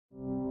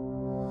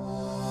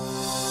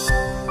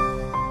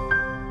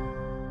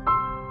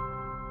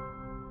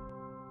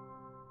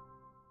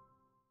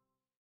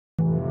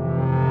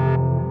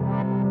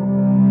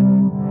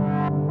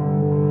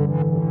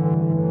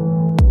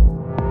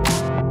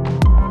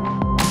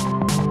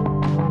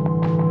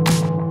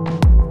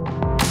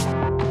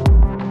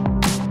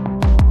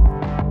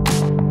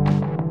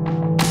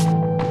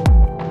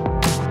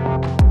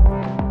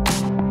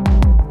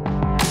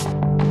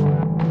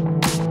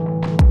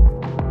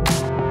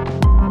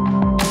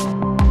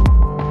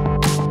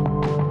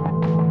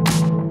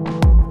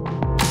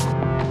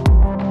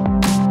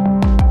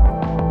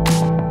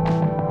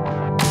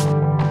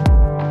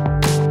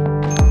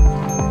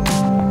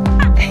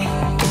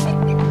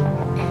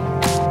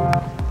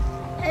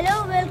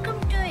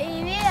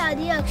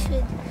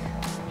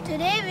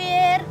Today we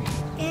are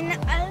in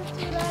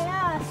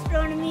Al-Suraya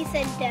Astronomy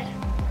Center.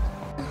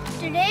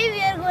 Today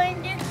we are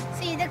going to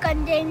see the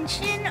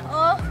conjunction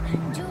of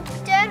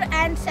Jupiter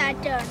and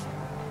Saturn.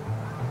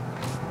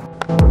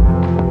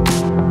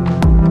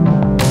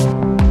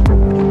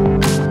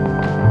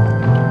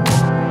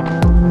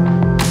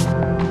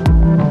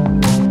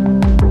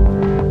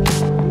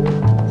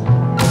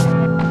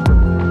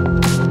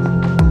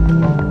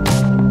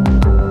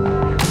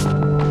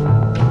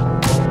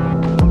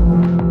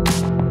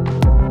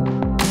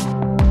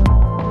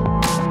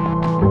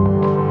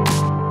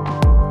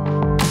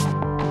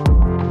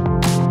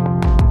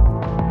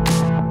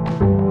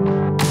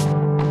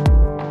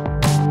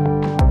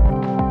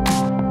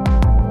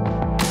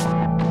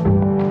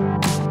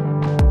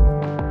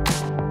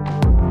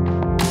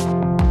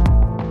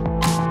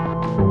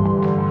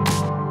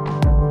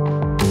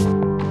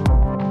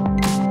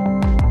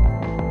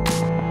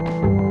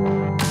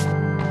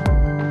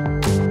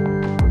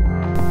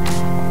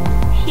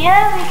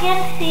 Here we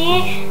can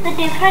see the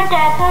different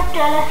types of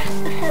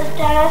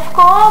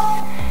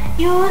telescopes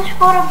used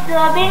for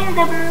observing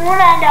the moon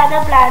and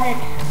other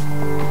planets.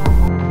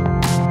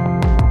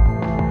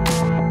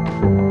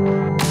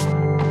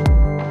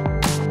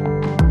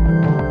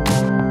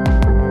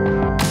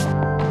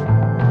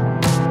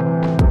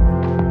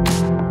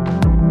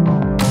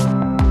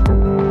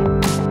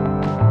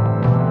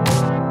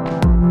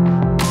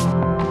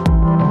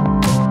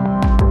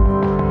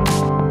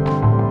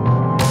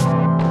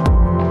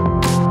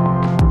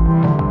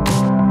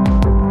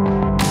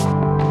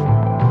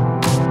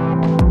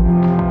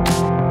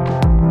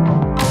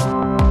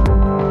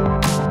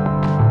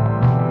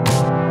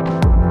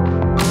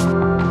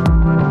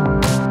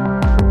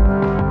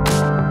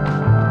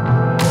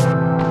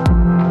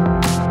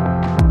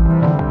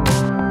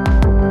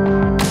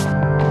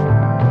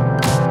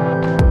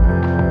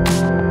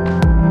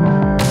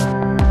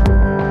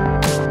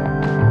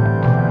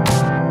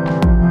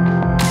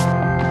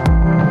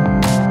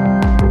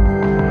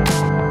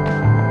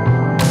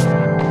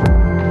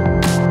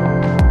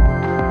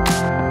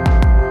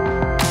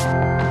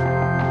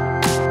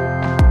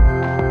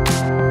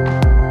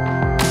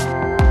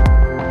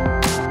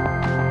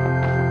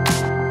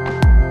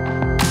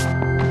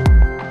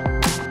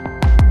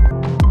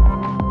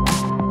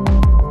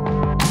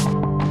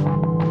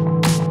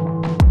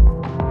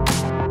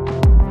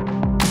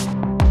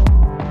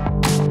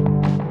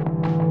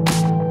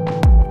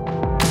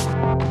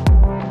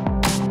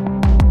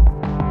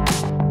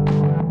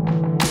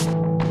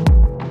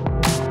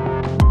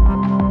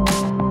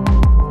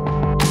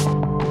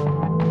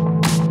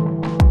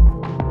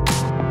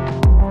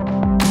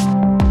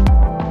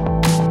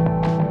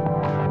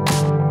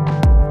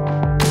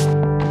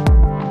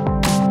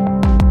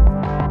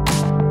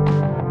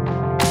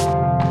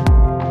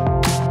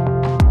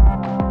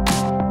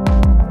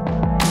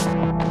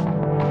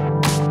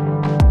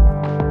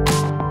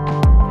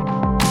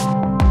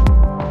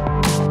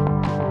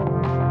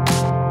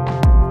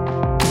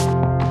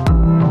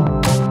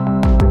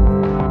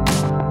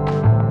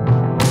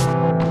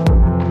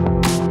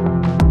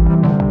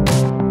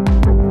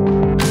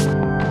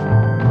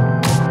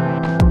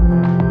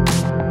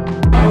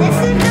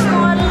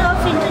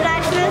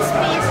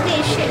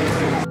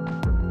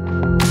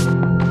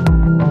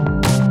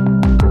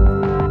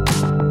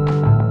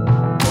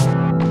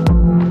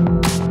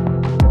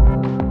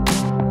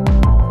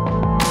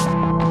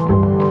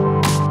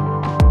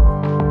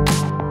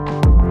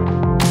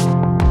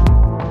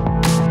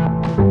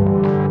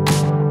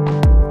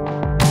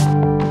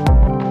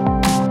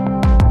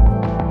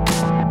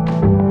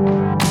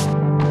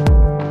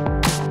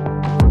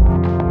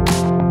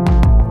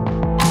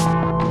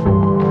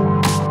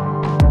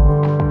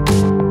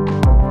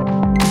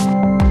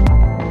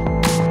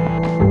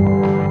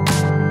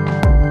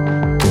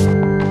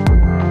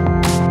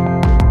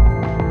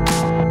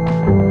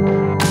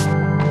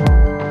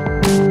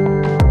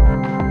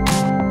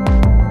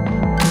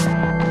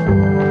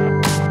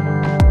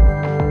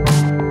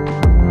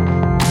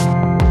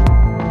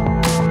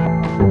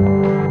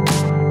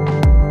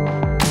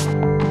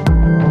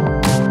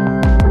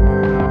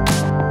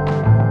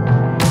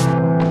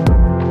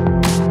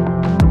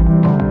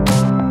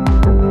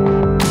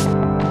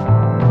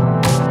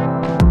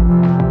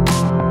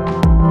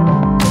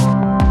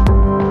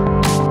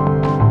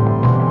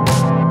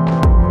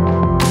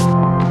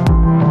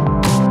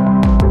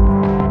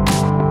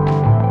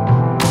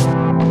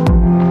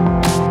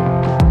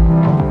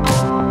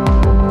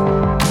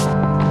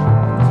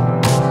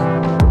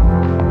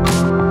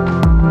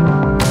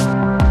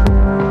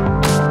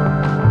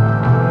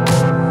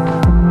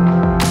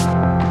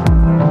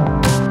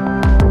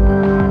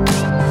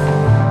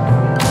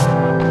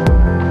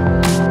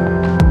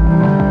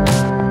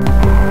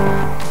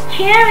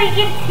 Here we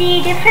can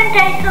see different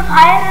types of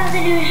high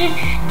resolution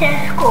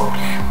telescopes.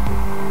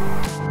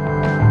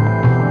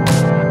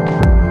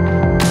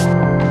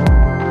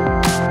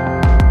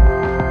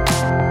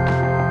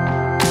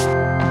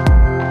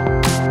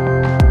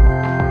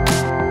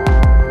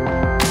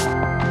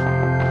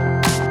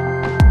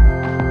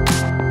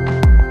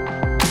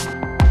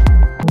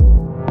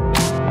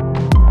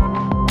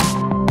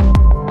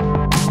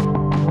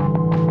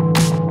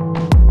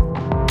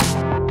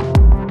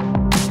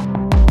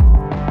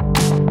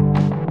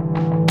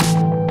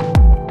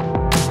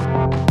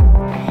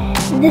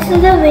 This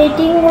is a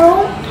waiting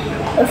room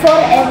for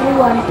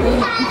everyone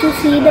to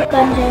see the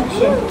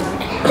conjunction.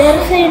 There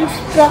is an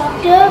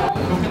instructor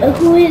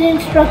who is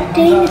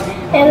instructing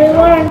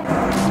everyone.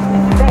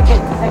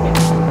 Second.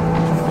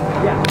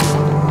 Yeah.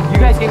 You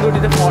guys can go to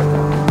the fort,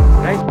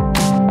 right?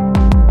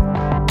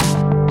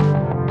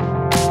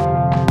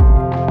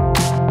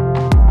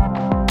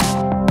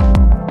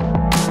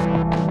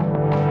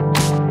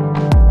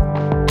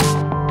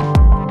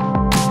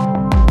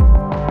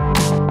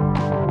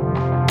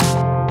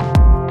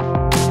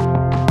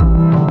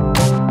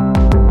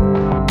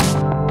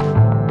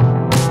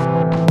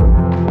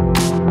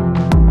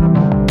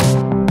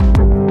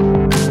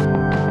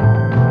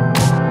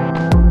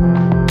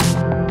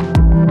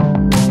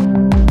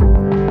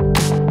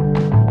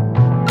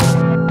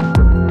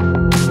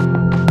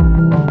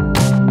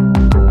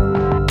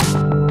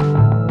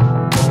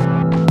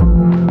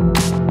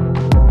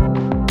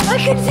 I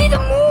can see the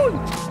moon!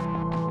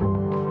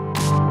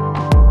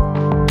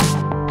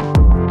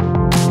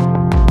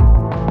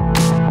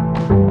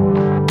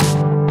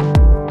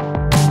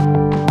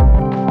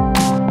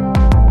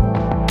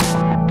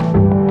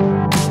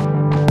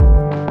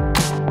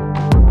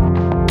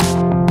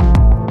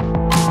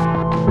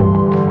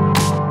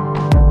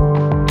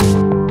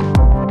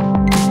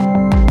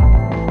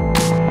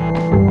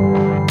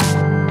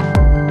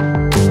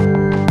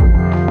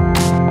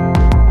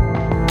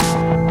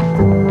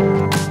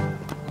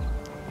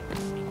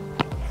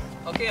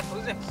 Okay,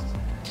 who's next?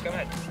 Come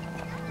ahead.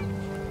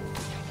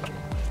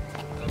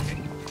 Okay,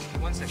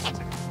 one second.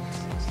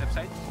 Step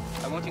side.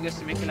 I want you guys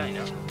to make a line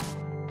now.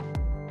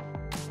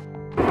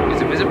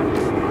 Is it visible?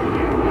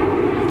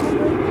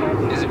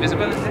 Is it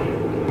visible in there?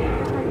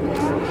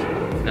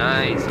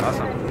 Nice,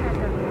 awesome.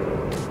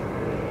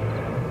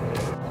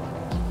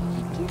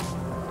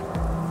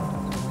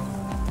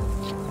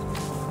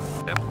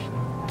 Yep.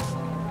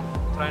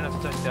 Try not to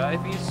touch the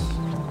eyepiece.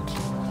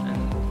 And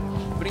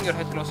bring your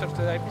head closer to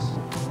the eyepiece.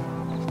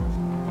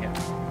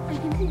 I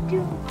can see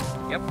two.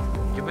 Yep,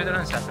 Jupiter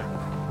and Saturn.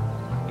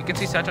 You can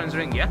see Saturn's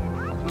ring, yeah?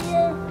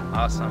 Yeah.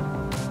 Awesome.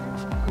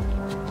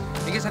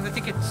 You guys have the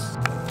tickets.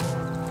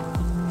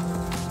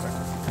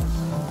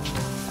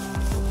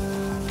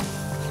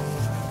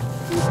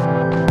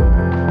 Yeah.